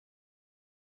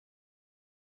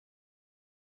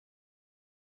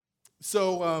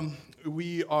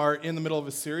We are in the middle of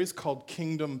a series called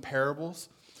Kingdom Parables.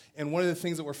 And one of the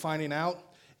things that we're finding out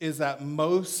is that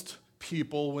most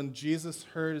people, when Jesus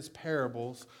heard his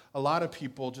parables, a lot of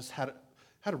people just had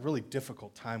a really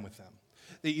difficult time with them.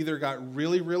 They either got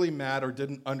really, really mad or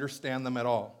didn't understand them at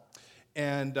all.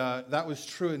 And that was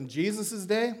true in Jesus'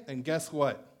 day, and guess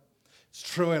what? It's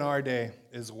true in our day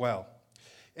as well.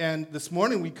 And this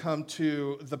morning we come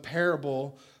to the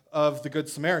parable of the Good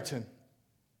Samaritan.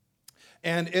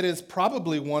 And it is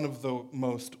probably one of the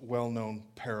most well-known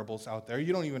parables out there.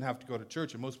 You don't even have to go to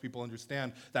church, and most people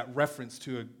understand that reference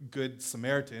to a Good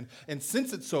Samaritan. And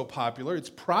since it's so popular, it's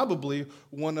probably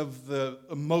one of the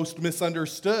most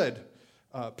misunderstood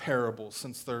parables,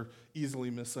 since they're easily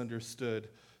misunderstood.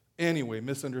 Anyway,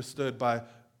 misunderstood by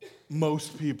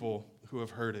most people who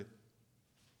have heard it.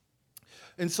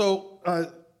 And so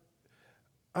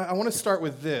I want to start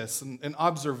with this, an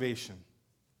observation.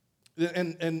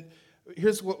 And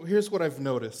here's what I've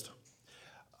noticed.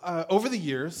 Over the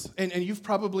years, and you've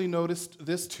probably noticed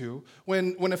this too,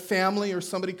 when a family or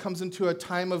somebody comes into a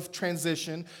time of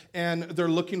transition and they're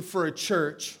looking for a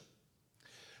church,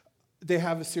 they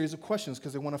have a series of questions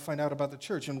because they want to find out about the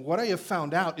church. And what I have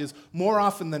found out is more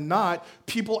often than not,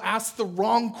 people ask the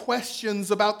wrong questions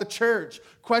about the church.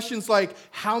 Questions like,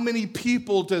 how many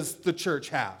people does the church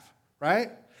have,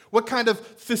 right? What kind of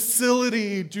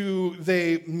facility do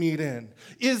they meet in?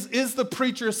 Is the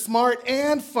preacher smart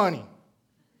and funny?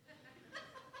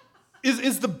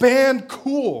 Is the band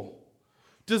cool?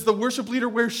 Does the worship leader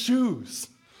wear shoes?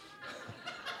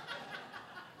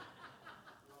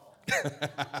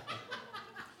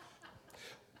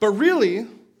 But really,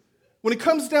 when it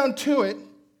comes down to it,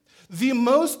 the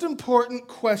most important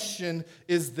question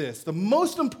is this. The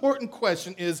most important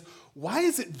question is, why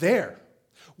is it there?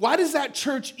 Why does that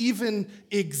church even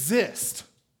exist?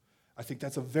 I think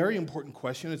that's a very important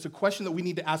question. It's a question that we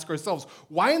need to ask ourselves.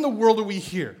 Why in the world are we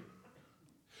here?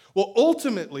 Well,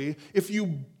 ultimately, if you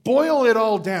boil it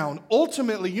all down,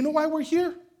 you know why we're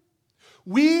here?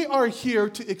 We are here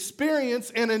to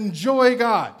experience and enjoy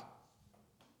God.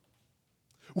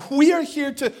 We are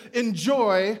here to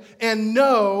enjoy and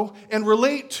know and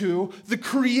relate to the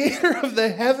creator of the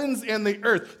heavens and the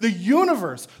earth, the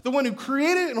universe, the one who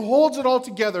created it and holds it all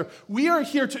together. We are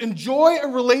here to enjoy a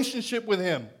relationship with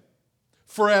him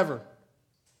forever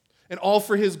and all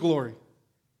for his glory.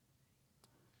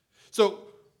 So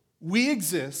we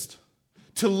exist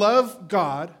to love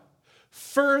God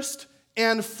first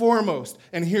and foremost.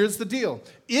 And here's the deal.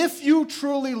 If you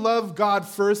truly love God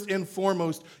first and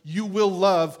foremost, you will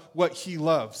love what he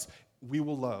loves. We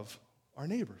will love our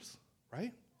neighbors,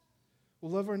 right?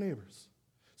 We'll love our neighbors.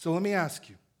 So let me ask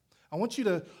you. I want you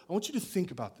to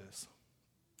think about this.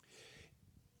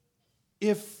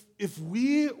 If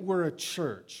we were a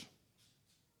church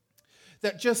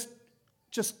that just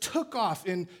took off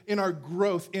in our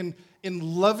growth, in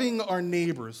loving our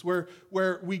neighbors, where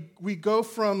we go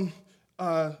from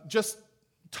just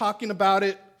talking about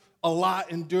it a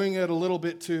lot and doing it a little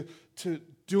bit to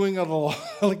doing it a lot,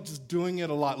 like just doing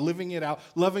it a lot, living it out,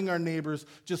 loving our neighbors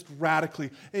just radically.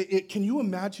 Can you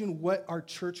imagine what our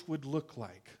church would look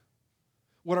like?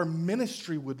 What our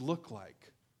ministry would look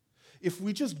like if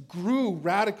we just grew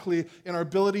radically in our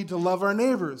ability to love our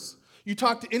neighbors? You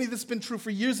talk to any that's been true for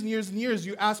years and years and years.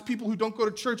 You ask people who don't go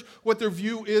to church what their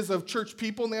view is of church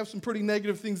people, and they have some pretty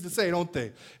negative things to say, don't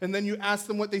they? And then you ask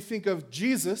them what they think of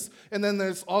Jesus, and then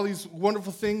there's all these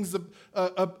wonderful things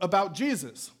about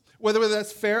Jesus. Whether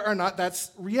that's fair or not, that's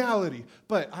reality.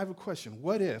 But I have a question.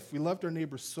 What if we loved our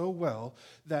neighbors so well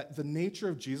that the nature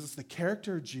of Jesus, the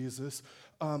character of Jesus,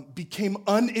 became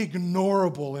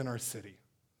unignorable in our city?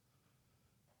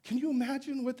 Can you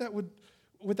imagine what that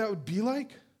would be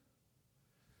like?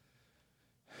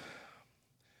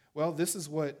 Well, this is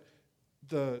what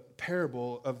the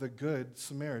parable of the Good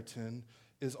Samaritan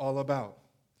is all about.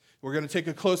 We're going to take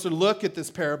a closer look at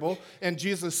this parable, and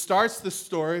Jesus starts the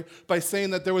story by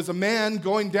saying that there was a man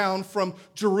going down from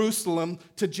Jerusalem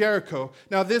to Jericho.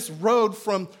 Now, this road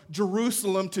from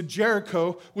Jerusalem to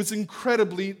Jericho was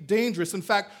incredibly dangerous. In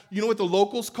fact, you know what the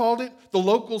locals called it? The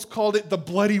locals called it the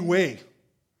Bloody Way,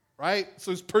 right?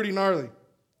 So it's pretty gnarly.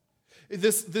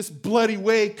 This bloody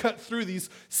way cut through these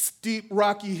steep,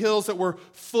 rocky hills that were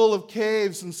full of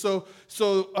caves. And so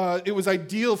it was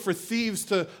ideal for thieves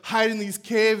to hide in these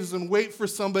caves and wait for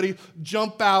somebody,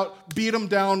 jump out, beat them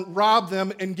down, rob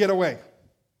them, and get away.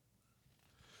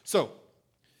 So,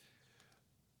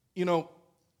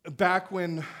 back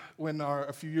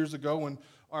a few years ago, when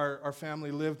our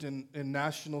family lived in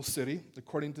National City.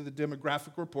 According to the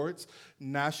demographic reports,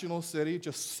 National City,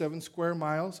 just 7 square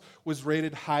miles, was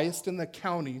rated highest in the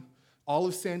county all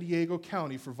of San Diego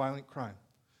County for violent crime.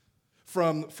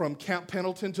 From Camp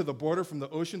Pendleton to the border, from the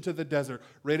ocean to the desert,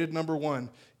 rated number 1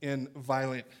 in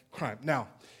violent crime. Now,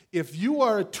 if you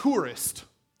are a tourist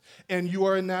and you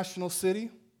are in National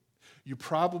City, you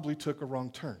probably took a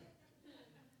wrong turn.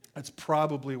 That's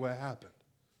probably what happened.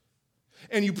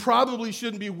 And you probably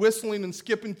shouldn't be whistling and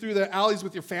skipping through the alleys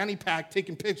with your fanny pack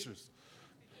taking pictures.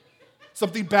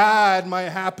 Something bad might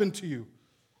happen to you.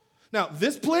 Now,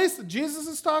 this place that Jesus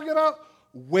is talking about,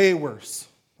 way worse,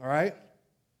 all right?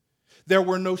 There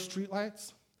were no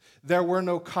streetlights. There were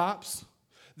no cops.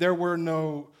 There were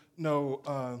no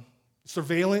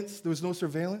surveillance. There was no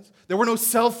surveillance. There were no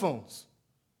cell phones.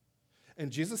 And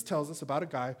Jesus tells us about a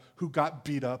guy who got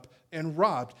beat up and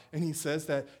robbed. And he says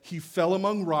that he fell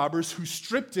among robbers who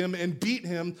stripped him and beat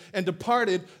him and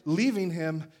departed, leaving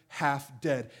him half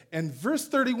dead. And verse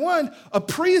 31, a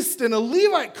priest and a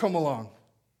Levite come along.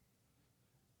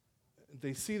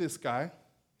 They see this guy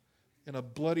in a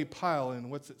bloody pile,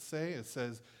 and what's it say? It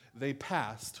says, they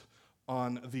passed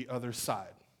on the other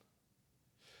side,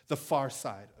 the far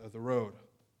side of the road.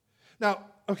 Now,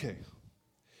 okay,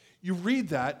 you read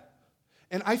that,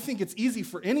 and I think it's easy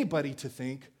for anybody to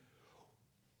think,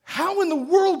 how in the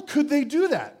world could they do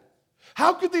that?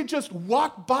 How could they just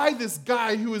walk by this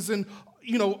guy who is in,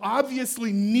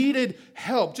 obviously needed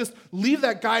help, just leave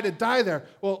that guy to die there?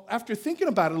 Well, after thinking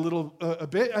about it a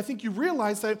bit, I think you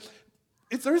realize that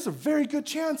there's a very good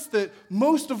chance that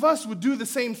most of us would do the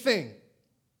same thing,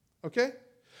 okay?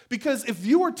 Because if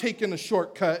you were taking a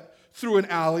shortcut through an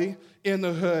alley in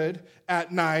the hood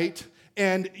at night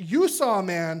and you saw a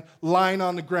man lying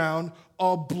on the ground,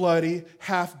 all bloody,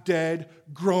 half dead,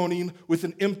 groaning, with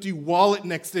an empty wallet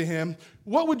next to him,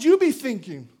 what would you be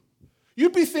thinking?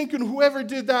 You'd be thinking whoever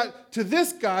did that to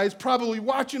this guy is probably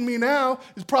watching me now,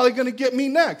 is probably going to get me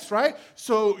next, right?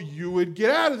 So you would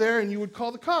get out of there and you would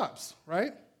call the cops,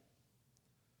 right?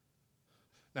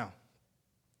 Now,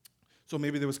 so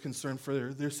maybe there was concern for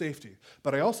their safety.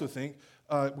 But I also think,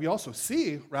 we also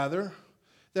see, rather,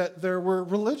 that there were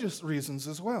religious reasons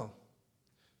as well.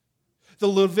 The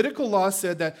Levitical law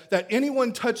said that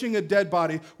anyone touching a dead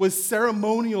body was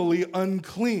ceremonially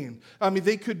unclean. I mean,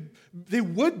 they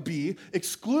would be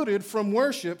excluded from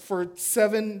worship for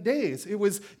 7 days. It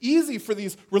was easy for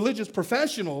these religious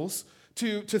professionals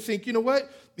to think, you know what?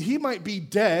 He might be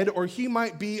dead or he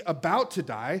might be about to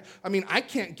die. I mean, I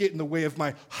can't get in the way of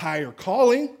my higher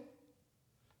calling.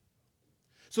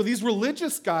 So these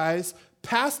religious guys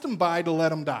passed him by to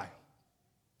let him die.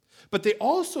 But they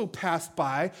also passed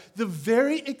by the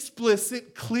very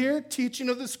explicit, clear teaching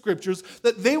of the Scriptures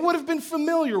that they would have been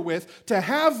familiar with to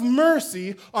have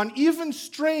mercy on even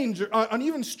strangers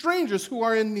who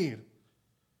are in need.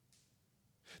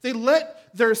 They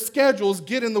let their schedules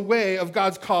get in the way of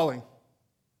God's calling.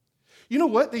 You know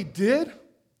what they did?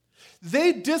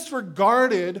 They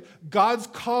disregarded God's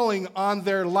calling on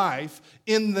their life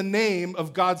in the name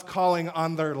of God's calling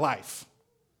on their life.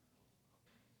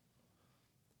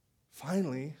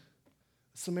 Finally,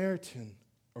 a Samaritan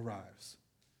arrives.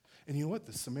 And you know what?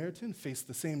 The Samaritan faced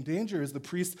the same danger as the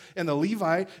priest and the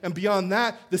Levite. And beyond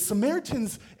that, the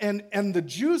Samaritans and the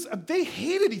Jews, they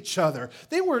hated each other.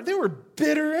 They were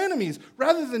bitter enemies.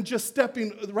 Rather than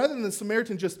the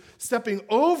Samaritan just stepping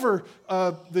over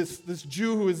this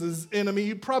Jew who is his enemy,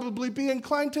 you'd probably be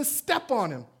inclined to step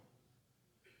on him.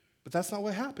 But that's not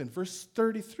what happened. Verse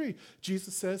 33,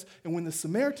 Jesus says, and when the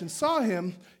Samaritan saw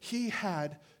him, he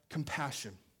had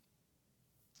compassion.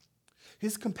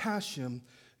 His compassion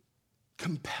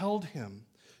compelled him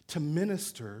to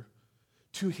minister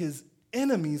to his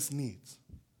enemy's needs.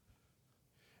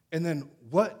 And then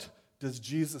what does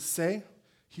Jesus say?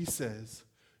 He says,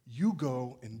 you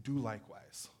go and do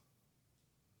likewise.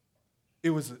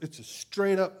 It's a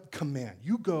straight up command.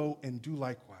 You go and do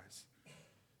likewise.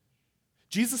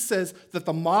 Jesus says that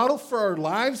the model for our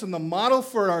lives and the model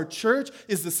for our church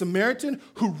is the Samaritan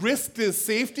who risked his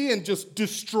safety and just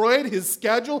destroyed his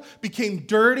schedule, became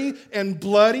dirty and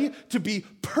bloody to be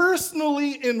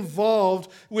personally involved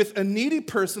with a needy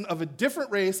person of a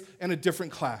different race and a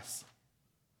different class.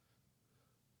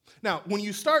 Now, when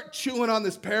you start chewing on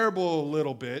this parable a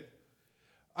little bit,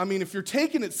 I mean, if you're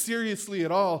taking it seriously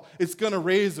at all, it's going to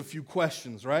raise a few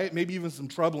questions, right? Maybe even some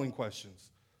troubling questions.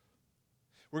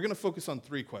 We're going to focus on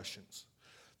 3 questions.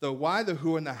 The why, the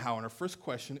who, and the how. And our first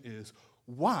question is,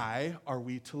 why are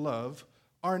we to love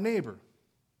our neighbor?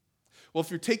 Well, if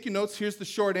you're taking notes, here's the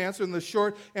short answer. And the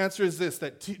short answer is this,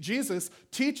 that Jesus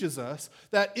teaches us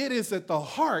that it is at the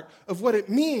heart of what it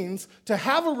means to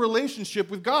have a relationship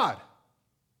with God.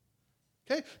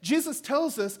 Okay? Jesus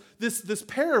tells us this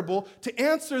parable to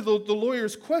answer the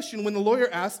lawyer's question when the lawyer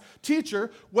asks,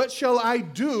 "Teacher, what shall I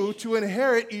do to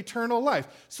inherit eternal life?"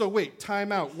 So wait,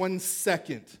 time out 1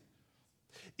 second.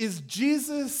 Is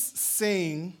Jesus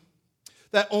saying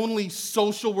that only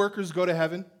social workers go to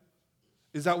heaven?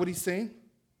 Is that what he's saying?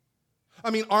 I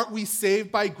mean, aren't we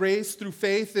saved by grace through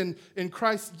faith in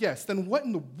Christ? Yes. Then what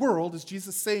in the world is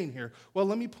Jesus saying here? Well,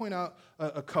 let me point out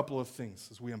a couple of things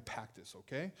as we unpack this,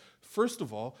 okay? First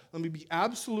of all, let me be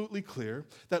absolutely clear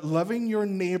that loving your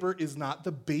neighbor is not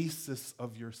the basis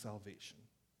of your salvation,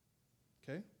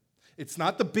 okay? It's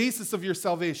not the basis of your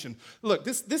salvation. Look,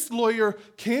 this lawyer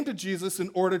came to Jesus in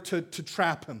order to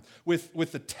trap him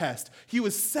with a test. He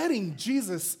was setting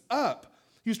Jesus up.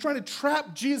 He was trying to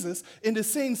trap Jesus into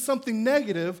saying something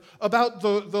negative about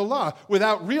the law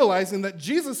without realizing that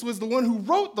Jesus was the one who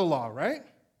wrote the law, right?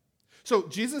 So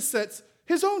Jesus sets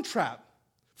his own trap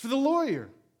for the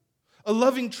lawyer, a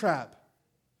loving trap.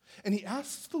 And he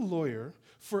asks the lawyer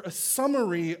for a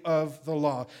summary of the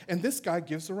law. And this guy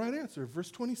gives the right answer.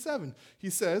 Verse 27, he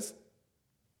says,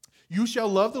 "You shall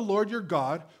love the Lord your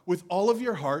God with all of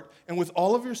your heart and with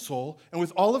all of your soul and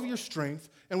with all of your strength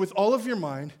and with all of your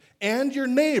mind, and your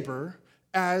neighbor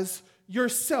as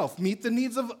yourself." Meet the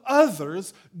needs of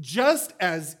others just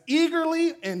as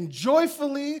eagerly and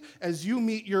joyfully as you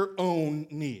meet your own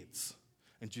needs.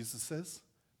 And Jesus says,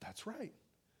 that's right.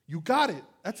 You got it.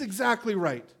 That's exactly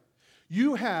right.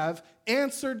 You have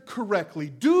answered correctly.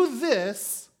 Do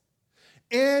this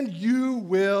and you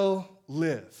will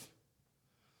live.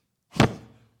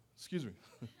 Excuse me.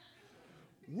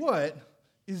 What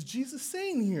is Jesus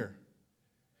saying here?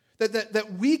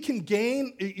 That we can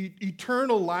gain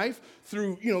eternal life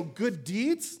through, good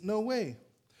deeds? No way.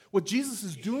 What Jesus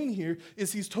is doing here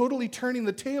is he's totally turning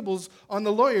the tables on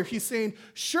the lawyer. He's saying,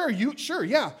 you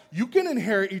can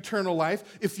inherit eternal life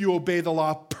if you obey the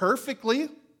law perfectly.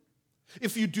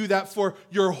 If you do that for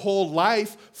your whole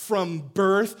life from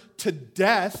birth to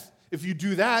death, if you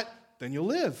do that, then you'll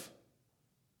live.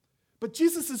 But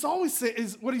Jesus is always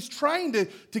saying, what he's trying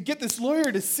to get this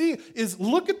lawyer to see is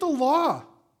look at the law.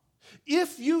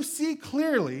 If you see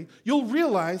clearly, you'll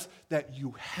realize that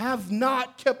you have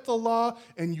not kept the law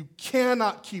and you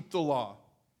cannot keep the law.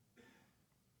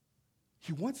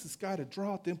 He wants this guy to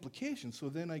draw out the implications. So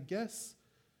then I guess,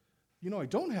 I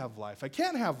don't have life. I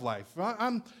can't have life.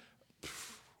 I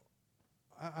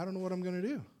don't know what I'm going to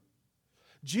do.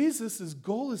 Jesus'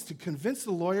 goal is to convince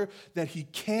the lawyer that he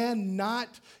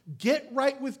cannot get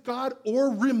right with God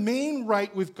or remain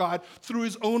right with God through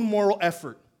his own moral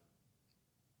effort.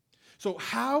 So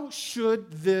how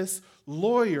should this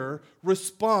lawyer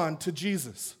respond to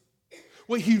Jesus?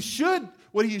 What he should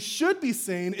be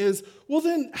saying is, well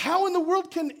then, how in the world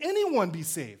can anyone be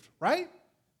saved, right?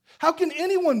 How can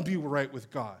anyone be right with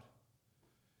God?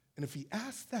 And if he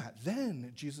asked that,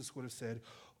 then Jesus would have said,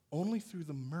 only through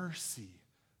the mercy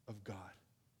of God.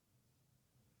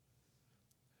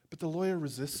 But the lawyer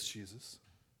resists Jesus,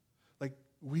 like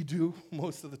we do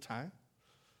most of the time.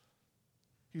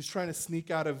 He was trying to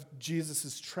sneak out of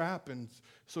Jesus' trap, and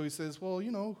so he says, well,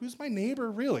 who's my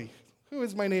neighbor really? Who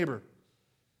is my neighbor?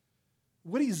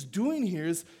 What he's doing here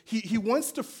is he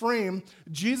wants to frame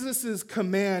Jesus'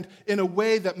 command in a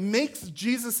way that makes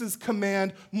Jesus'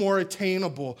 command more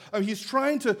attainable. He's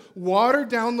trying to water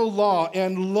down the law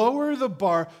and lower the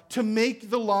bar to make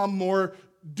the law more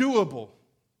doable.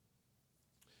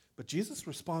 But Jesus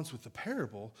responds with a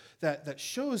parable that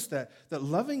shows that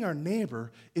loving our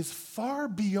neighbor is far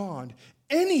beyond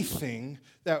anything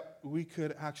that we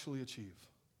could actually achieve.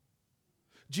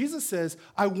 Jesus says,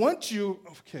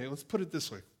 let's put it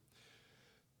this way.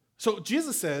 So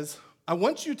Jesus says, I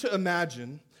want you to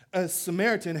imagine a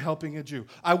Samaritan helping a Jew.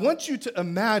 I want you to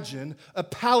imagine a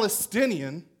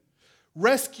Palestinian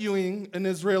rescuing an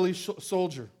Israeli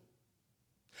soldier.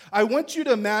 I want you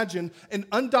to imagine an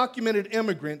undocumented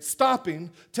immigrant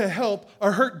stopping to help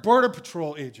a hurt Border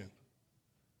Patrol agent.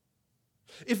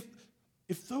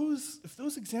 If those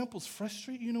examples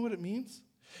frustrate you, you know what it means?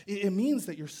 It means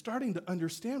that you're starting to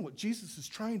understand what Jesus is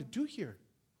trying to do here.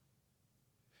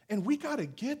 And we got to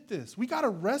get this. We got to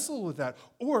wrestle with that,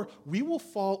 or we will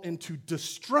fall into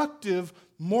destructive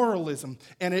moralism.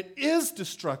 And it is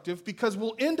destructive because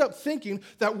we'll end up thinking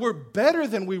that we're better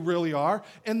than we really are,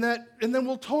 and then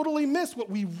we'll totally miss what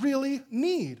we really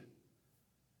need.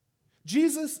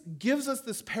 Jesus gives us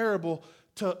this parable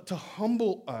to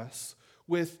humble us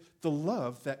with the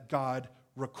love that God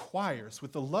requires,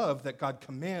 with the love that God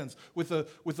commands, with the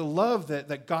love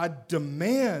that God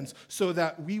demands, so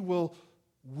that we will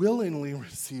willingly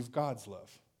receive God's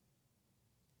love.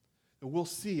 And we'll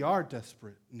see our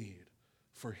desperate need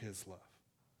for his love.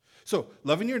 So,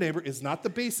 loving your neighbor is not the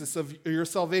basis of your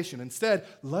salvation. Instead,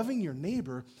 loving your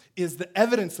neighbor is the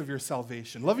evidence of your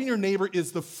salvation. Loving your neighbor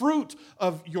is the fruit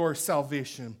of your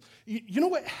salvation. You know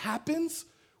what happens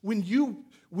when your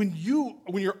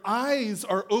eyes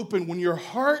are open, when your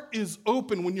heart is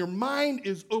open, when your mind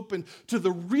is open to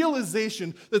the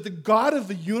realization that the God of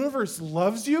the universe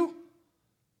loves you?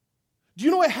 Do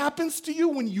you know what happens to you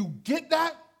when you get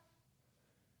that?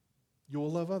 You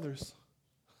will love others.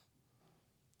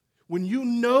 When you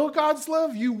know God's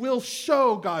love, you will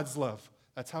show God's love.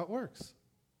 That's how it works.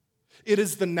 It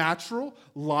is the natural,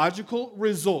 logical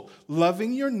result.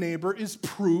 Loving your neighbor is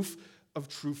proof of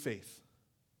true faith.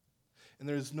 And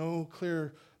there's no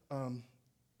place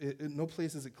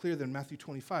is it clear than Matthew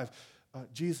 25.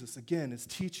 Jesus, again, is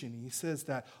teaching. He says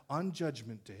that on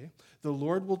Judgment Day, the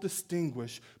Lord will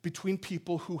distinguish between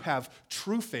people who have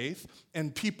true faith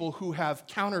and people who have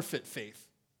counterfeit faith.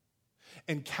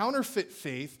 And counterfeit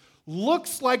faith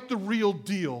looks like the real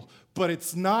deal, but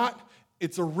it's not.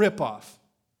 It's a ripoff.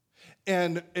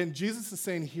 And Jesus is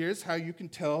saying, here's how you can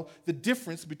tell the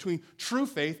difference between true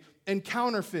faith and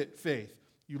counterfeit faith.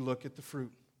 You look at the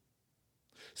fruit.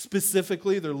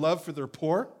 Specifically, their love for their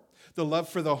poor, the love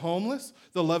for the homeless,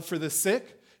 the love for the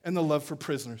sick, and the love for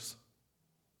prisoners.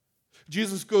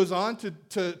 Jesus goes on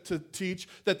to teach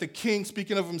that the king,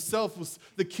 speaking of himself,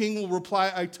 the king will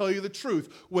reply, I tell you the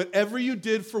truth. Whatever you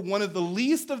did for one of the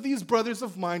least of these brothers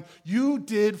of mine, you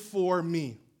did for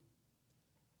me.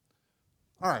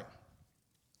 All right.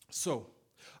 So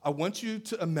I want you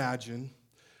to imagine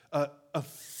a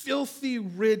filthy,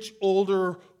 rich,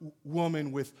 older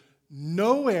woman with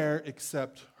no heir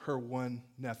except her one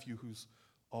nephew who's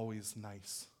always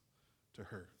nice to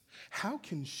her. How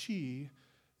can she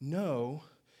know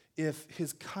if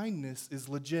his kindness is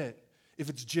legit, if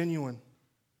it's genuine?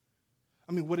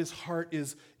 I mean, what his heart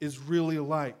is really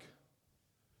like.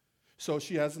 So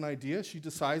she has an idea. She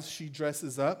decides she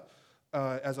dresses up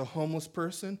as a homeless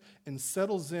person and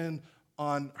settles in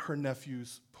on her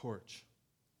nephew's porch.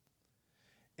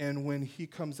 And when he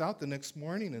comes out the next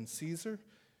morning and sees her,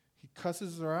 he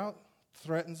cusses her out,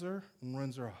 threatens her, and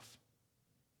runs her off.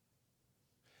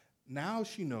 Now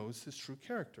she knows his true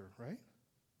character, right?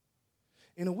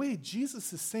 In a way,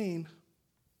 Jesus is saying,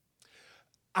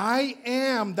 I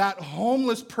am that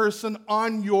homeless person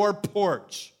on your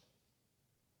porch.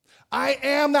 I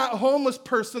am that homeless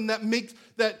person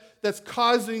that's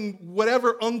causing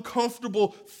whatever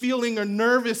uncomfortable feeling or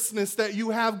nervousness that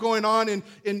you have going on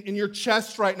in your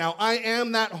chest right now. I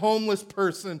am that homeless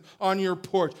person on your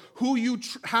porch.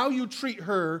 How you treat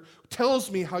her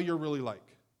tells me how you're really like.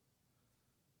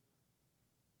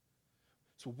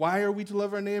 So why are we to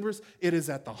love our neighbors? It is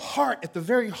at the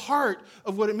very heart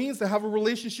of what it means to have a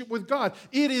relationship with God.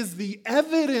 It is the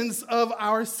evidence of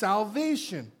our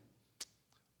salvation.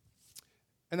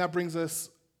 And that brings us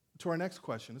to our next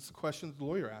question. It's a question that the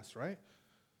lawyer asked, right?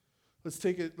 Let's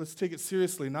take it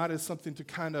seriously, not as something to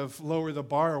kind of lower the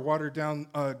bar or water down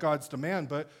God's demand,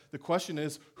 but the question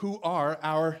is, who are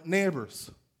our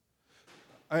neighbors?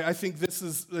 I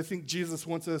think Jesus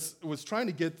was trying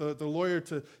to get the lawyer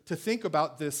to think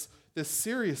about this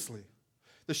seriously.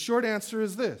 The short answer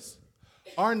is this: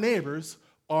 our neighbors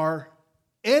are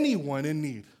anyone in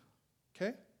need.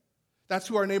 Okay? That's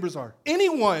who our neighbors are.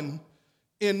 Anyone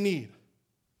in need.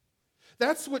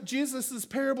 That's what Jesus'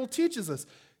 parable teaches us.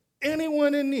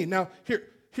 Anyone in need. Now,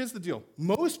 here's the deal.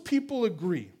 Most people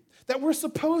agree that we're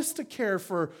supposed to care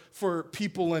for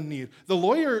people in need. The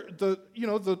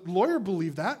lawyer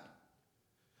believed that.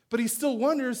 But he still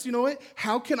wonders,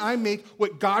 how can I make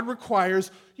what God requires,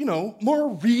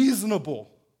 more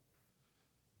reasonable?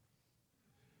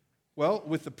 Well,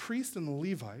 with the priest and the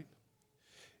Levite,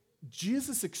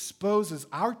 Jesus exposes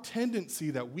our tendency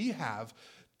that we have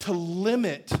to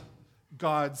limit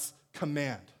God's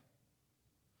command,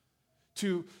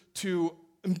 to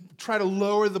try to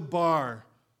lower the bar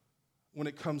when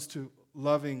it comes to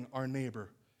loving our neighbor.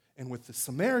 And with the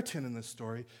Samaritan in this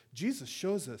story, Jesus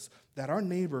shows us that our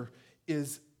neighbor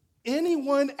is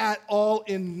anyone at all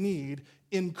in need,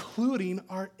 including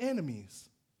our enemies,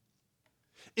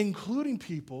 including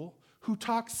people who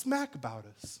talk smack about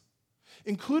us,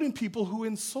 including people who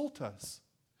insult us,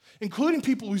 including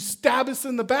people who stab us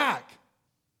in the back,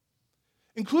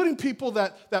 including people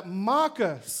that mock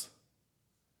us,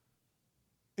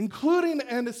 including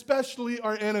and especially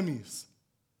our enemies.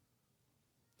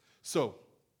 So,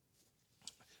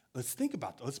 let's think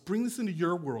about that. Let's bring this into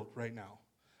your world right now.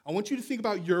 I want you to think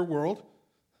about your world.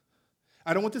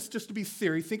 I don't want this just to be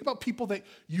theory. Think about people that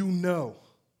you know,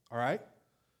 all right?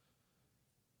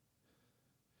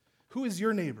 Who is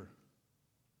your neighbor?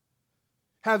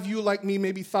 Have you, like me,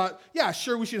 maybe thought, yeah,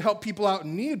 sure, we should help people out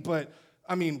in need, but,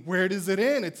 where does it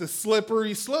end? It's a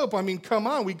slippery slope. Come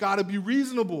on, we got to be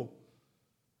reasonable.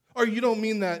 Or you don't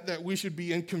mean that we should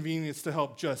be inconvenienced to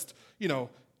help just,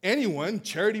 anyone.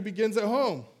 Charity begins at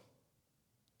home.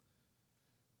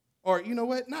 Or, you know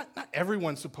what? Not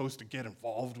everyone's supposed to get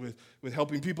involved with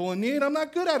helping people in need. I'm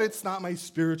not good at it. It's not my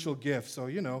spiritual gift. So,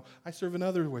 I serve in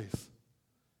other ways.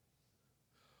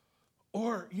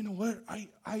 Or, you know what?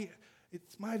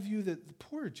 It's my view that the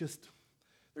poor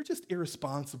they're just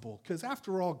irresponsible. Because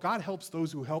after all, God helps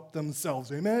those who help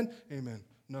themselves. Amen? Amen.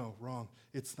 No, wrong.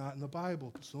 It's not in the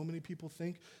Bible. So many people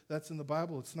think that's in the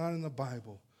Bible. It's not in the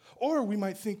Bible. Or we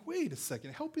might think, wait a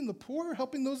second, helping the poor,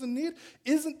 helping those in need,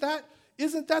 isn't that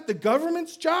the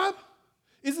government's job?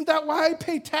 Isn't that why I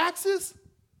pay taxes?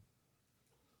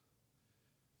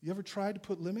 You ever tried to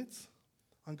put limits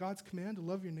on God's command to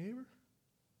love your neighbor?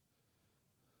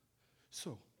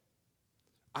 So,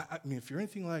 if you're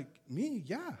anything like me,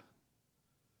 yeah.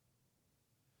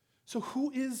 So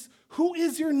who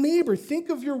is your neighbor? Think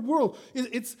of your world.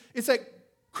 It's that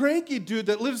cranky dude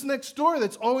that lives next door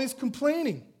that's always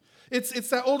complaining. It's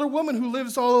that older woman who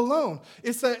lives all alone.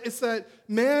 It's that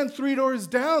man 3 doors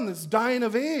down that's dying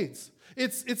of AIDS.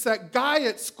 It's that guy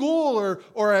at school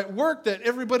or at work that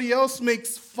everybody else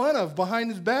makes fun of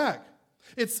behind his back.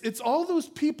 It's all those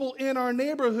people in our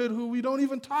neighborhood who we don't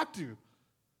even talk to.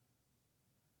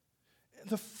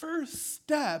 The first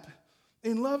step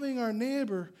in loving our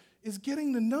neighbor is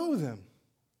getting to know them.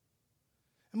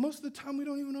 And most of the time, we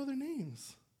don't even know their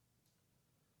names.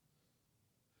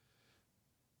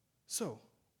 So,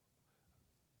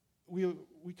 we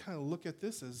kind of look at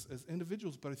this as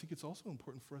individuals, but I think it's also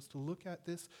important for us to look at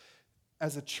this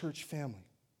as a church family,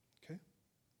 okay?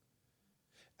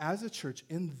 As a church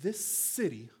in this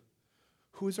city,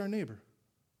 who is our neighbor?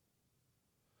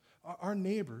 Our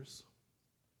neighbors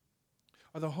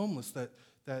are the homeless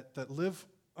that live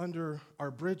under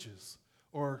our bridges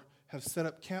or have set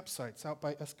up campsites out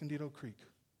by Escondido Creek.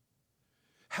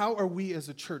 How are we as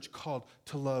a church called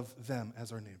to love them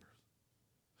as our neighbors?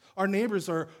 Our neighbors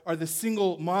are the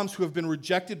single moms who have been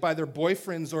rejected by their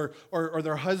boyfriends or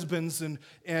their husbands,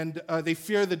 and they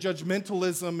fear the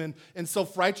judgmentalism and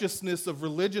self-righteousness of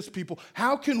religious people.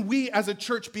 How can we as a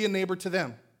church be a neighbor to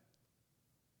them?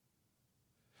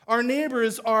 Our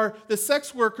neighbors are the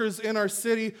sex workers in our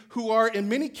city who are, in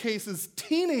many cases,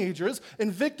 teenagers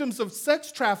and victims of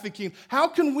sex trafficking. How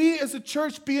can we as a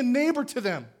church be a neighbor to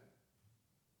them?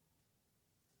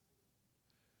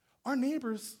 Our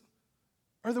neighbors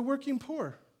are the working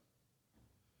poor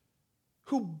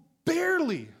who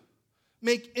barely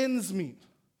make ends meet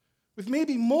with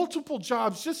maybe multiple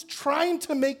jobs just trying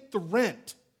to make the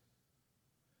rent.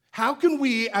 How can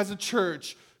we as a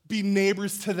church be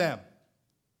neighbors to them?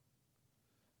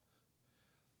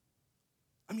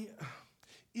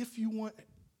 If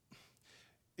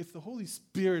the Holy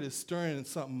Spirit is stirring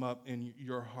something up in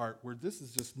your heart where this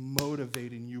is just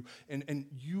motivating you and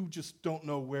you just don't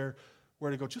know where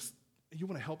to go, you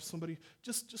want to help somebody,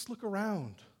 just look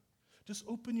around. Just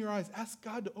open your eyes. Ask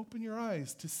God to open your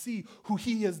eyes to see who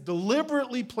He has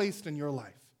deliberately placed in your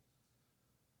life.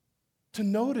 To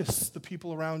notice the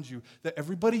people around you that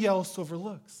everybody else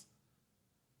overlooks.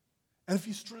 And if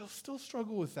you still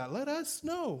struggle with that, let us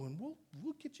know, and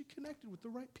we'll get you connected with the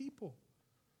right people.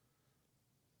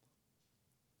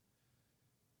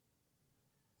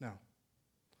 Now,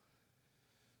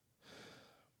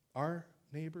 our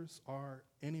neighbors are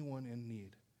anyone in need.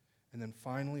 And then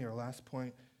finally, our last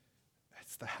point,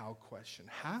 that's the how question.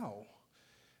 How?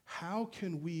 How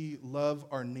can we love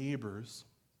our neighbors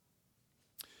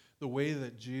the way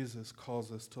that Jesus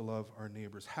calls us to love our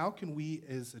neighbors? How can we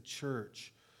as a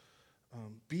church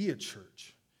be a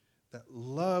church that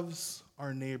loves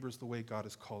our neighbors the way God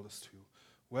has called us to?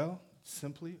 Well,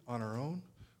 simply on our own,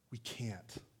 we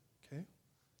can't, okay?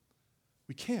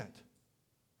 We can't.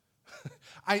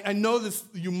 I know this,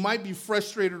 you might be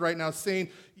frustrated right now saying,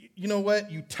 you know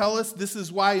what, you tell us this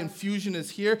is why Infusion is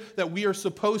here, that we are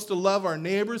supposed to love our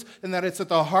neighbors, and that it's at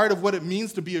the heart of what it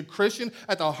means to be a Christian,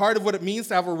 at the heart of what it means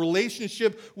to have a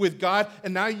relationship with God,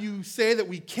 and now you say that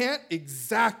we can't?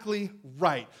 Exactly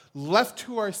right. Left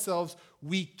to ourselves,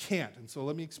 we can't. And so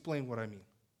let me explain what I mean.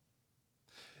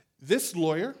 This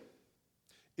lawyer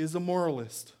is a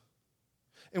moralist.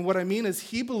 And what I mean is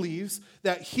he believes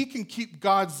that he can keep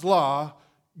God's law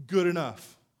good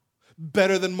enough,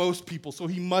 better than most people, so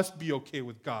he must be okay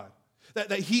with God.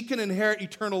 that he can inherit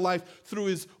eternal life through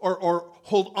his, or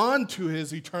hold on to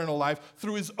his eternal life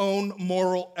through his own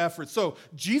moral efforts. So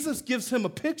Jesus gives him a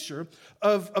picture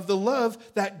of the love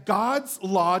that God's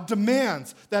law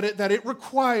demands, that it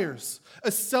requires.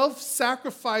 A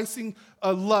self-sacrificing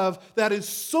love that is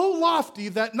so lofty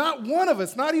that not one of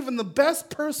us, not even the best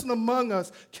person among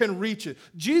us, can reach it.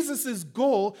 Jesus'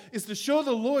 goal is to show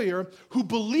the lawyer who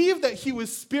believed that he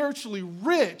was spiritually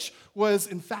rich was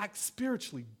in fact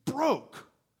spiritually broke,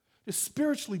 is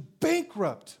spiritually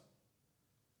bankrupt.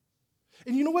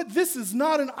 And you know what? This is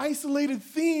not an isolated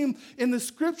theme in the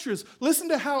scriptures. Listen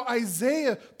to how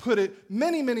Isaiah put it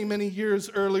many, many, many years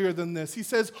earlier than this. He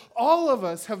says, all of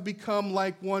us have become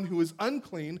like one who is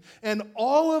unclean, and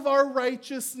all of our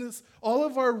righteous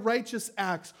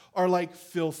acts are like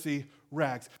filthy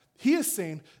rags. He is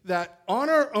saying that on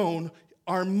our own,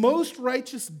 our most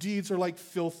righteous deeds are like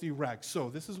filthy rags.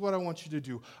 So this is what I want you to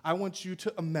do. I want you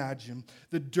to imagine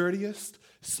the dirtiest,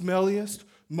 smelliest,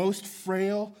 most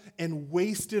frail and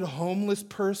wasted homeless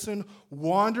person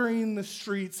wandering the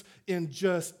streets in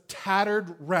just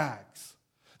tattered rags.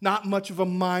 Not much of a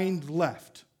mind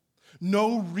left.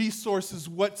 No resources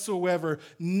whatsoever.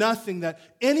 Nothing that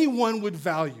anyone would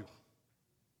value.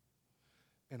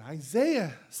 And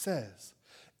Isaiah says,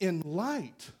 in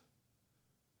light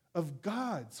of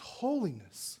God's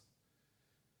holiness,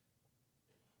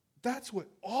 that's what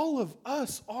all of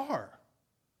us are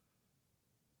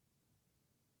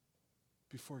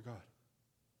before God.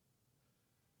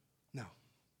 Now,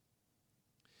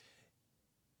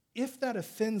 if that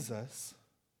offends us,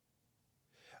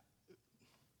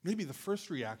 maybe the first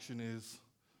reaction is,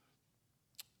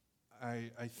 I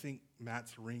think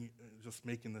Matt's just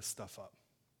making this stuff up.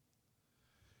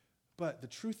 But the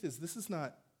truth is, this is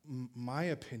not my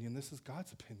opinion, this is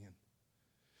God's opinion.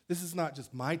 This is not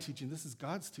just my teaching, this is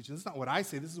God's teaching. This is not what I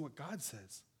say, this is what God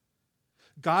says.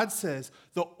 God says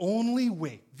the only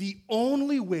way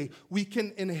we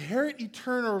can inherit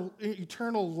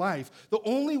eternal life, the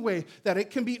only way that it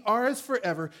can be ours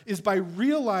forever is by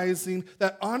realizing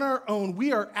that on our own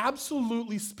we are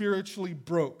absolutely spiritually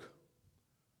broke.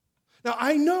 Now,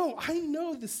 I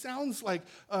know this sounds like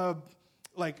a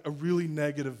really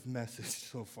negative message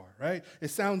so far, right? It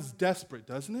sounds desperate,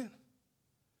 doesn't it?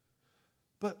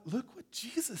 But look what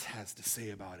Jesus has to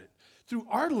say about it. Through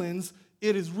our lens,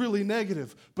 it is really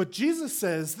negative. But Jesus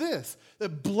says this,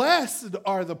 that blessed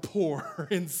are the poor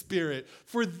in spirit,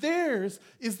 for theirs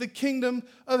is the kingdom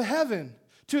of heaven.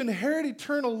 To inherit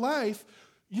eternal life,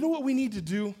 you know what we need to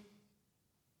do?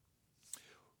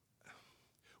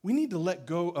 We need to let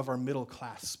go of our middle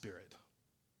class spirit.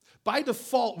 By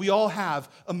default, we all have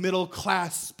a middle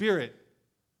class spirit.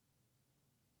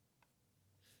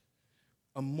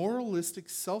 A moralistic,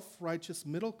 self-righteous,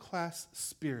 middle class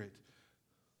spirit.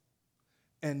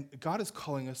 And God is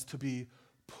calling us to be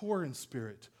poor in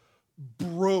spirit,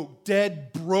 broke,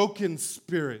 dead, broken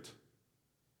spirit.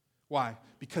 Why?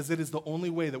 Because it is the only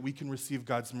way that we can receive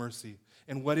God's mercy.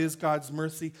 And what is God's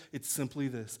mercy? It's simply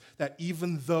this, that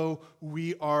even though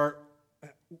we're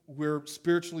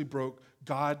spiritually broke,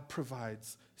 God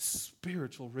provides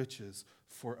spiritual riches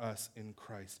for us in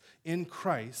Christ. In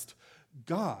Christ,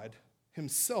 God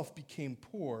himself became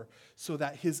poor so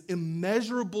that his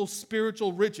immeasurable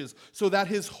spiritual riches, so that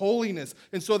his holiness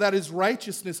and so that his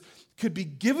righteousness could be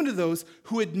given to those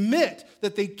who admit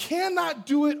that they cannot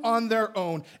do it on their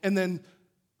own, and then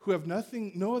who have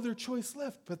no other choice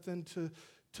left but then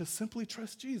to simply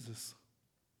trust Jesus.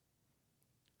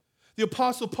 The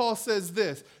Apostle Paul says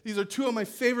this. These are two of my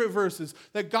favorite verses.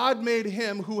 That God made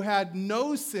him who had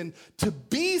no sin to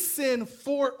be sin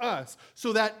for us,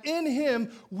 so that in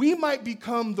him we might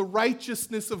become the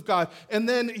righteousness of God. And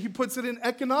then he puts it in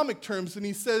economic terms, and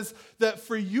he says that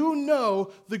for you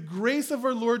know the grace of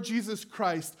our Lord Jesus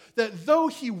Christ, that though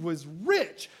he was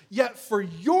rich, yet for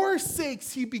your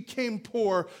sakes he became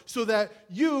poor, so that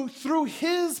you, through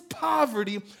his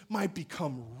poverty, might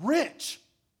become rich.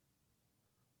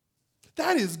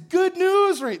 That is good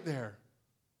news right there.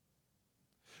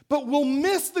 But we'll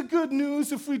miss the good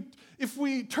news if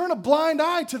we turn a blind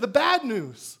eye to the bad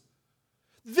news.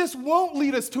 This won't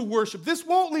lead us to worship. This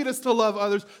won't lead us to love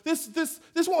others. This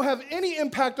won't have any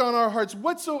impact on our hearts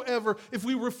whatsoever if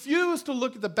we refuse to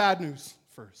look at the bad news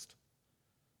first.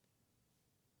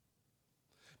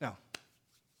 Now,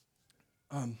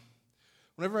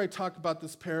 whenever I talk about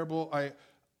this parable,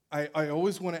 I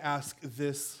always want to ask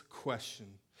this question.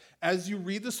 As you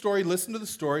read the story, listen to the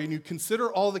story, and you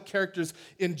consider all the characters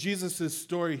in Jesus'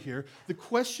 story here, the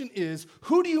question is,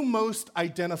 who do you most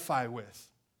identify with?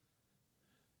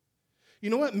 You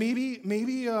know what? Maybe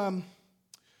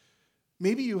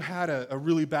you had a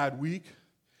really bad week,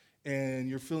 and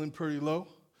you're feeling pretty low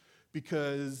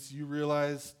because you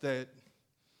realize that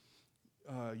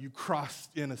you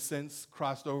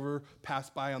crossed over,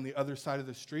 passed by on the other side of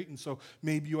the street, and so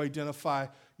maybe you identify,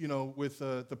 with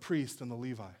the priest and the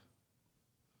Levi.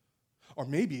 Or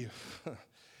maybe,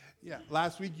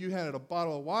 last week you handed a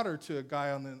bottle of water to a guy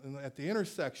at the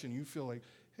intersection. You feel like,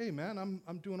 hey man,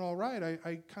 I'm doing all right.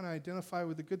 I kind of identify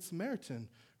with the Good Samaritan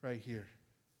right here.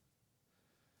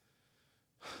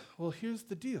 Well, here's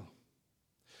the deal.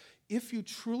 If you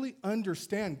truly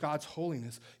understand God's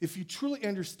holiness, if you truly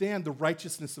understand the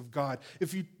righteousness of God,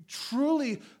 if you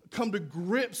truly come to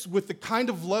grips with the kind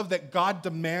of love that God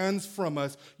demands from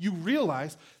us, you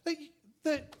realize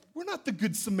that we're not the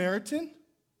Good Samaritan.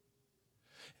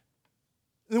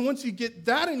 And then once you get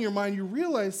that in your mind, you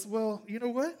realize, well, you know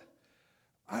what?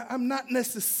 I'm not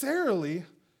necessarily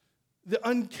the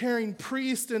uncaring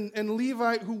priest and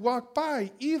Levite who walk by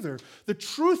either. The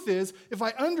truth is, if I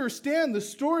understand the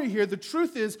story here, the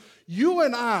truth is you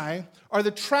and I are the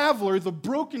traveler, the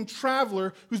broken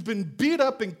traveler who's been beat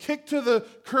up and kicked to the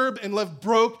curb and left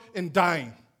broke and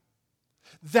dying.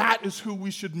 That is who we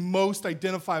should most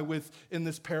identify with in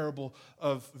this parable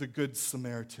of the Good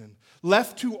Samaritan.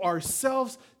 Left to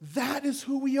ourselves, that is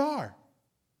who we are.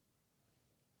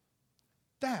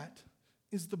 That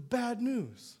is the bad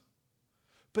news.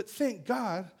 But thank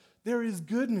God there is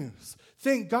good news.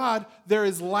 Thank God there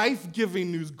is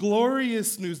life-giving news,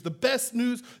 glorious news, the best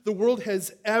news the world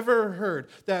has ever heard,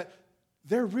 that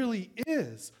there really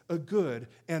is a good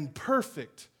and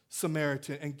perfect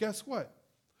Samaritan. And guess what?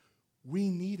 We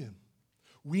need him.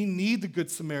 We need the Good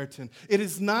Samaritan. It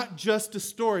is not just a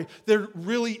story. There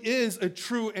really is a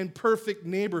true and perfect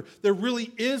neighbor. There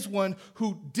really is one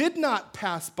who did not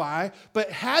pass by,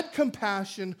 but had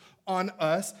compassion on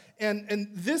us. And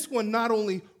this one not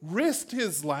only risked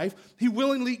his life, he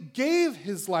willingly gave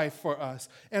his life for us.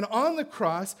 And on the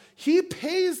cross, he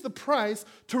pays the price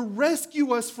to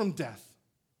rescue us from death.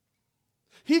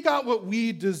 He got what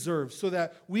we deserve so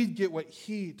that we'd get what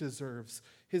he deserves,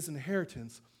 his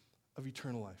inheritance of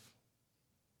eternal life.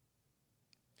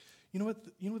 You know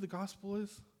what the gospel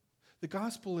is? The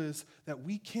gospel is that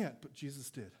we can't, but Jesus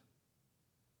did.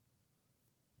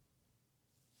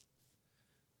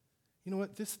 You know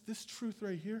what? This truth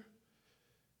right here,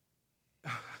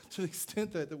 to the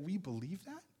extent that we believe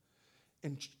that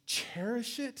and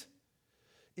cherish it,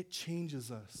 it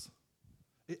changes us.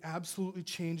 It absolutely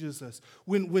changes us.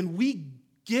 When we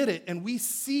get it and we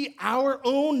see our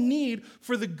own need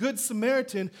for the Good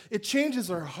Samaritan, it changes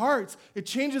our hearts, it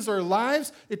changes our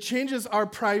lives, it changes our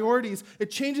priorities, it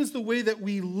changes the way that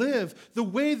we live, the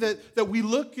way that we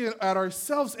look at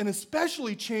ourselves, and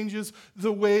especially changes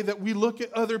the way that we look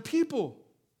at other people,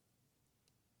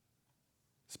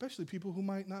 especially people who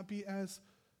might not be as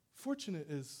fortunate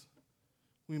as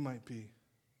we might be.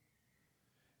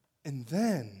 And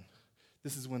then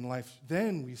this is when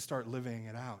then we start living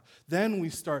it out. Then we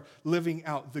start living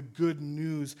out the good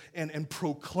news and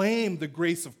proclaim the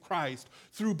grace of Christ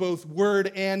through both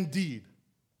word and deed.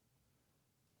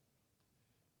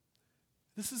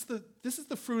 This is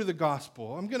the fruit of the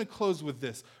gospel. I'm going to close with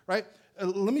this, right?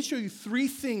 Let me show you three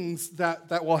things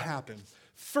that will happen.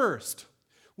 First,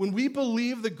 when we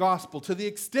believe the gospel, to the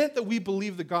extent that we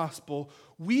believe the gospel,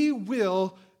 we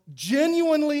will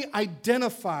genuinely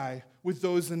identify with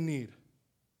those in need.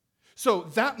 So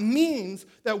that means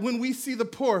that when we see the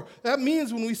poor, that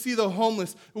means when we see the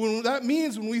homeless, that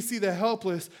means when we see the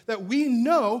helpless, that we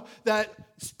know that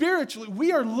spiritually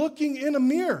we are looking in a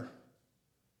mirror.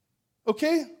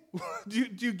 Okay? Do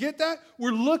you get that?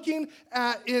 We're looking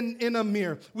in a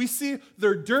mirror. We see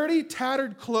their dirty,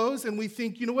 tattered clothes, and we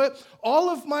think, you know what? All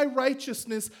of my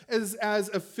righteousness is as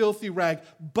a filthy rag.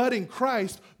 But in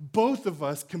Christ, both of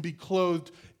us can be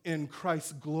clothed in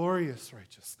Christ's glorious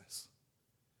righteousness.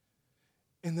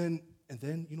 And then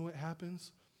you know what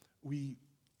happens? We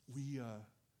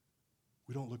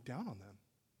don't look down on them.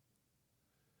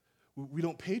 We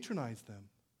don't patronize them.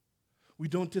 We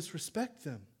don't disrespect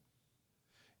them.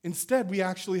 Instead, we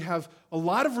actually have a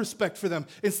lot of respect for them.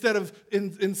 Instead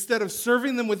of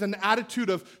serving them with an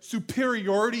attitude of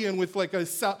superiority and with like a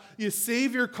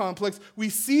savior complex, we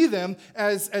see them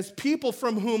as people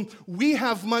from whom we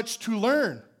have much to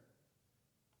learn.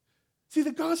 See,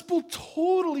 the gospel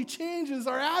totally changes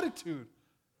our attitude.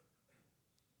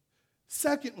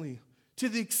 Secondly, to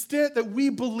the extent that we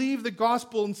believe the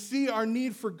gospel and see our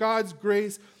need for God's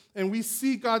grace, and we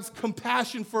see God's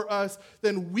compassion for us,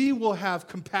 then we will have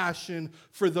compassion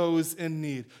for those in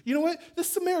need. You know what? The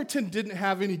Samaritan didn't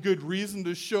have any good reason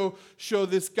to show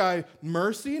this guy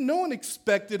mercy. No one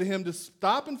expected him to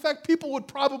stop. In fact, people would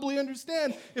probably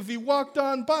understand if he walked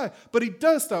on by. But he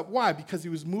does stop. Why? Because he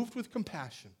was moved with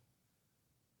compassion.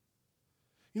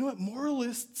 You know what?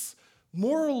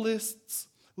 Moralists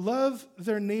love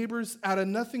their neighbors out of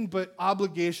nothing but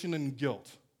obligation and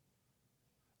guilt.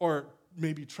 Or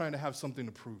maybe trying to have something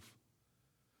to prove.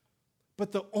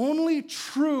 But the only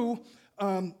true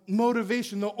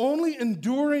motivation, the only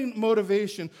enduring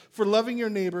motivation for loving your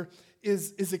neighbor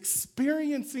is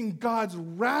experiencing God's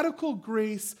radical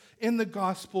grace in the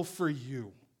gospel for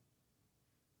you.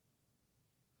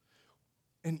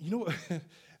 And you know what?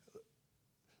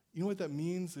 You know what that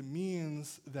means? It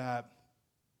means that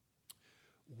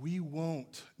we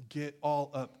won't get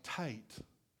all uptight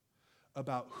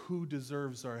about who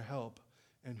deserves our help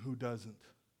and who doesn't.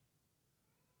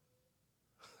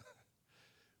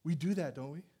 We do that,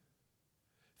 don't we?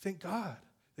 Thank God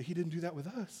that he didn't do that with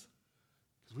us,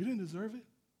 because we didn't deserve it.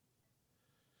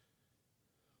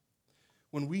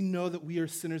 When we know that we are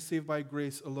sinners saved by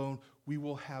grace alone, we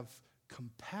will have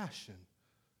compassion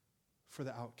for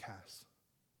the outcasts.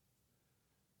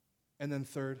 And then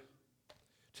third,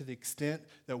 to the extent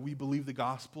that we believe the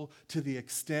gospel, to the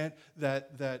extent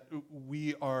that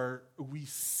we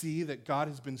see that God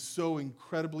has been so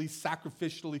incredibly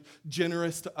sacrificially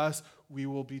generous to us, we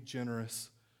will be generous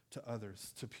to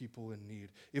others, to people in need.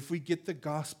 If we get the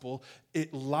gospel,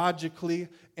 it logically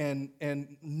and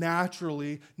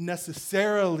naturally,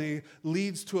 necessarily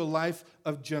leads to a life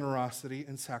of generosity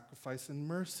and sacrifice and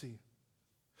mercy.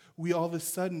 We all of a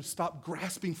sudden stop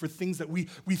grasping for things that we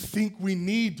think we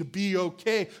need to be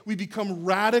okay. We become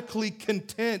radically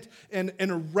content and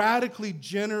a radically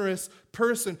generous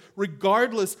person,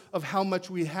 regardless of how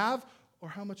much we have or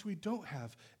how much we don't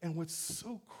have. And what's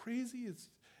so crazy is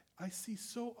I see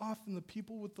so often the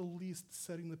people with the least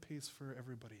setting the pace for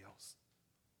everybody else.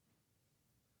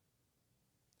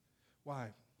 Why?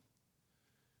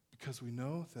 Because we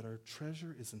know that our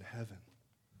treasure is in heaven,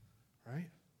 right?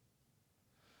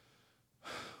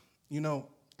 You know,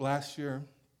 last year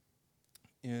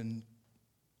in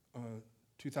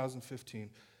 2015,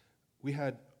 we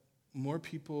had more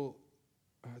people,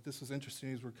 this was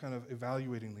interesting as we're kind of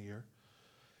evaluating the year.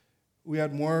 We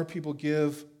had more people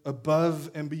give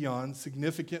above and beyond,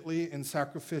 significantly and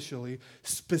sacrificially,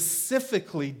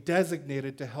 specifically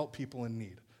designated to help people in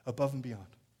need, above and beyond.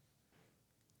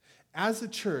 As a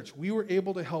church, we were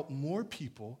able to help more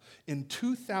people in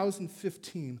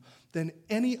 2015 than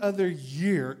any other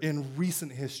year in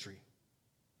recent history.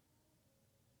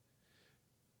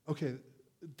 Okay,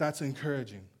 that's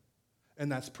encouraging, and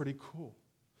that's pretty cool.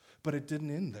 But it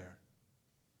didn't end there.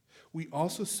 We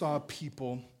also saw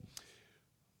people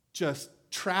just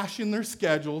trashing their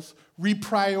schedules,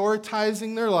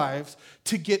 reprioritizing their lives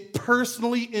to get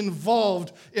personally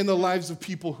involved in the lives of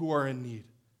people who are in need.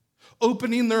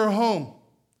 Opening their home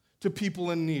to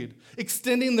people in need.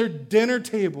 Extending their dinner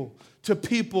table to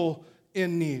people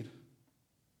in need.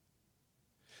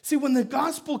 See, when the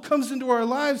gospel comes into our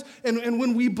lives and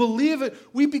when we believe it,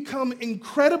 we become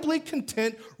incredibly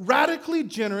content, radically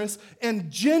generous,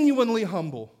 and genuinely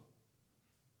humble.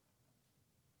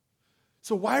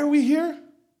 So why are we here?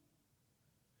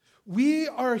 We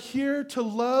are here to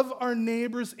love our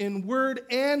neighbors in word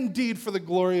and deed for the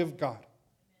glory of God.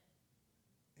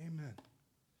 Amen.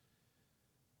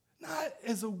 Not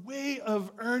as a way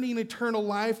of earning eternal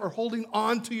life or holding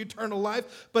on to eternal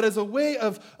life, but as a way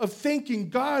of thanking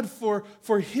God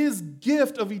for his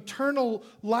gift of eternal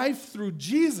life through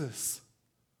Jesus.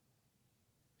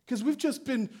 Because we've just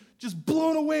been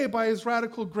blown away by his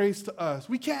radical grace to us.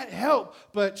 We can't help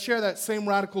but share that same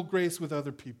radical grace with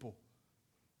other people.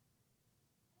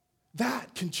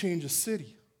 That can change a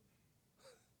city.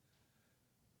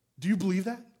 Do you believe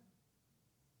that?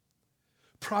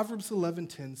 Proverbs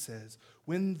 11:10 says,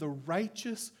 when the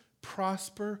righteous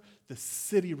prosper, the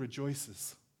city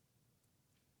rejoices.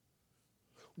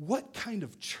 What kind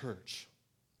of church?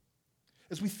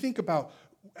 As we think about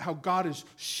how God is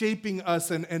shaping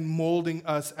us and molding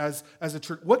us as a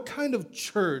church, what kind of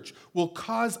church will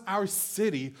cause our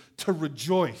city to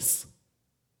rejoice?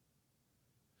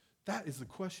 That is the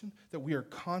question that we are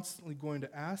constantly going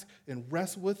to ask and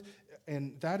wrestle with,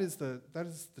 and that is the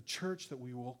church that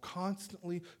we will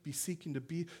constantly be seeking to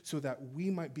be, so that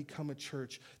we might become a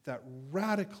church that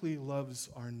radically loves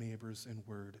our neighbors in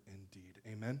word and deed.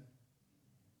 Amen?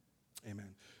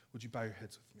 Amen. Would you bow your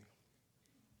heads with me?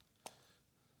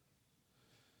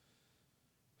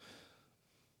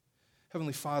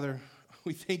 Heavenly Father,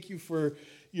 we thank you for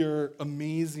your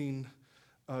amazing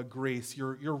grace,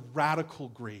 your radical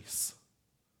grace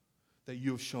that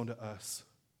you have shown to us.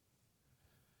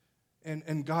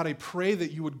 And God, I pray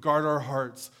that you would guard our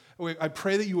hearts. I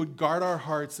pray that you would guard our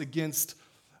hearts against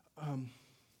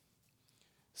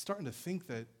starting to think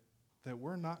that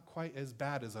we're not quite as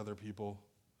bad as other people,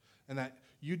 and that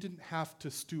you didn't have to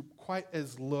stoop quite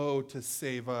as low to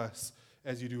save us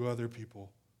as you do other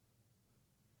people.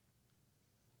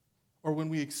 Or when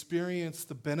we experience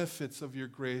the benefits of your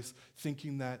grace,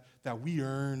 thinking that we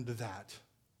earned that.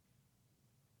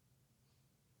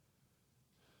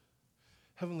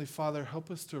 Heavenly Father,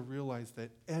 help us to realize that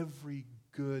every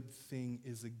good thing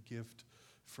is a gift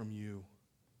from you.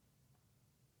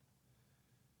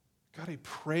 God, I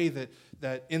pray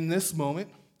that in this moment,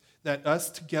 that us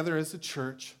together as a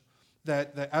church,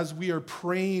 that as we are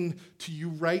praying to you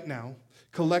right now,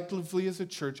 collectively as a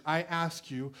church, I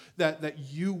ask you that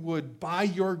you would, by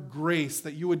your grace,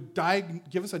 that you would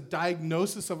give us a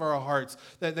diagnosis of our hearts,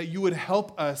 that you would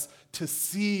help us to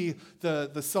see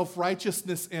the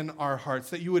self-righteousness in our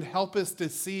hearts, that you would help us to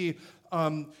see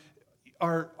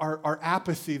our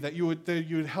apathy, that you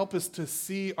would help us to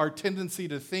see our tendency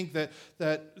to think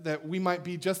that we might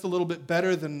be just a little bit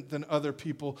better than other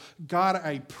people. God,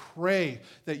 I pray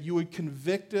that you would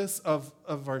convict us of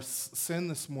our sin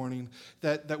this morning,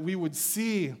 that we would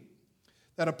see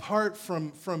that apart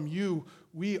from you,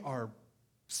 we are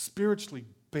spiritually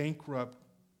bankrupt,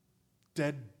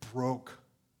 dead broke.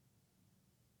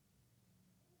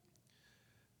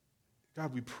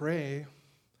 God, we pray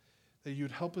that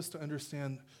you'd help us to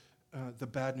understand the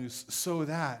bad news so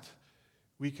that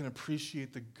we can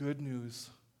appreciate the good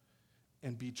news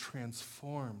and be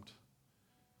transformed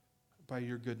by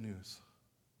your good news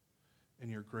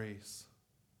and your grace,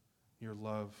 your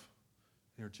love,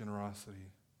 and your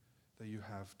generosity that you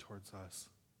have towards us.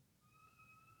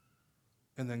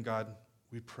 And then, God,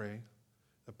 we pray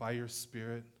that by your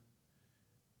Spirit,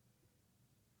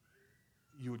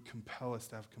 you would compel us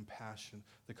to have compassion,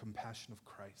 the compassion of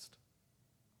Christ.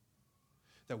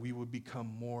 That we would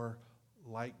become more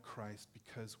like Christ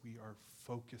because we are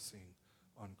focusing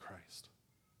on Christ.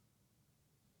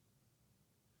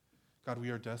 God, we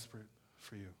are desperate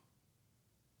for you.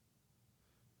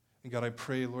 And God, I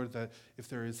pray, Lord, that if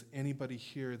there is anybody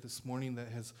here this morning that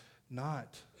has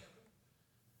not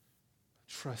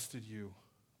trusted you,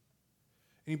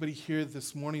 anybody here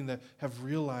this morning that have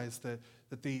realized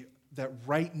that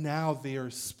right now they are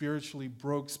spiritually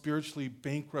broke, spiritually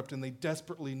bankrupt, and they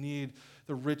desperately need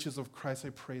the riches of Christ, I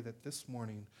pray that this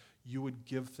morning you would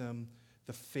give them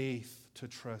the faith to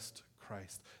trust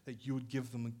Christ, that you would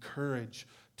give them the courage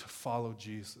to follow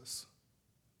Jesus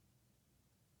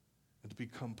and to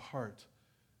become part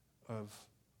of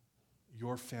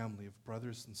your family of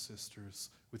brothers and sisters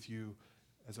with you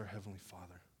as our Heavenly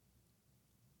Father.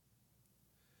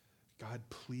 God,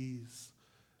 please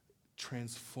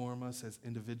transform us as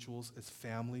individuals, as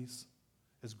families,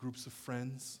 as groups of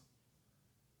friends,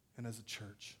 and as a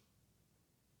church,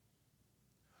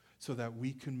 so that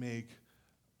we can make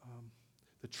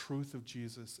the truth of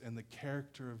Jesus and the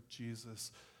character of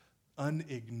Jesus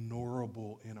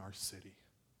unignorable in our city.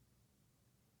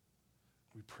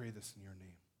 We pray this in your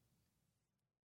name.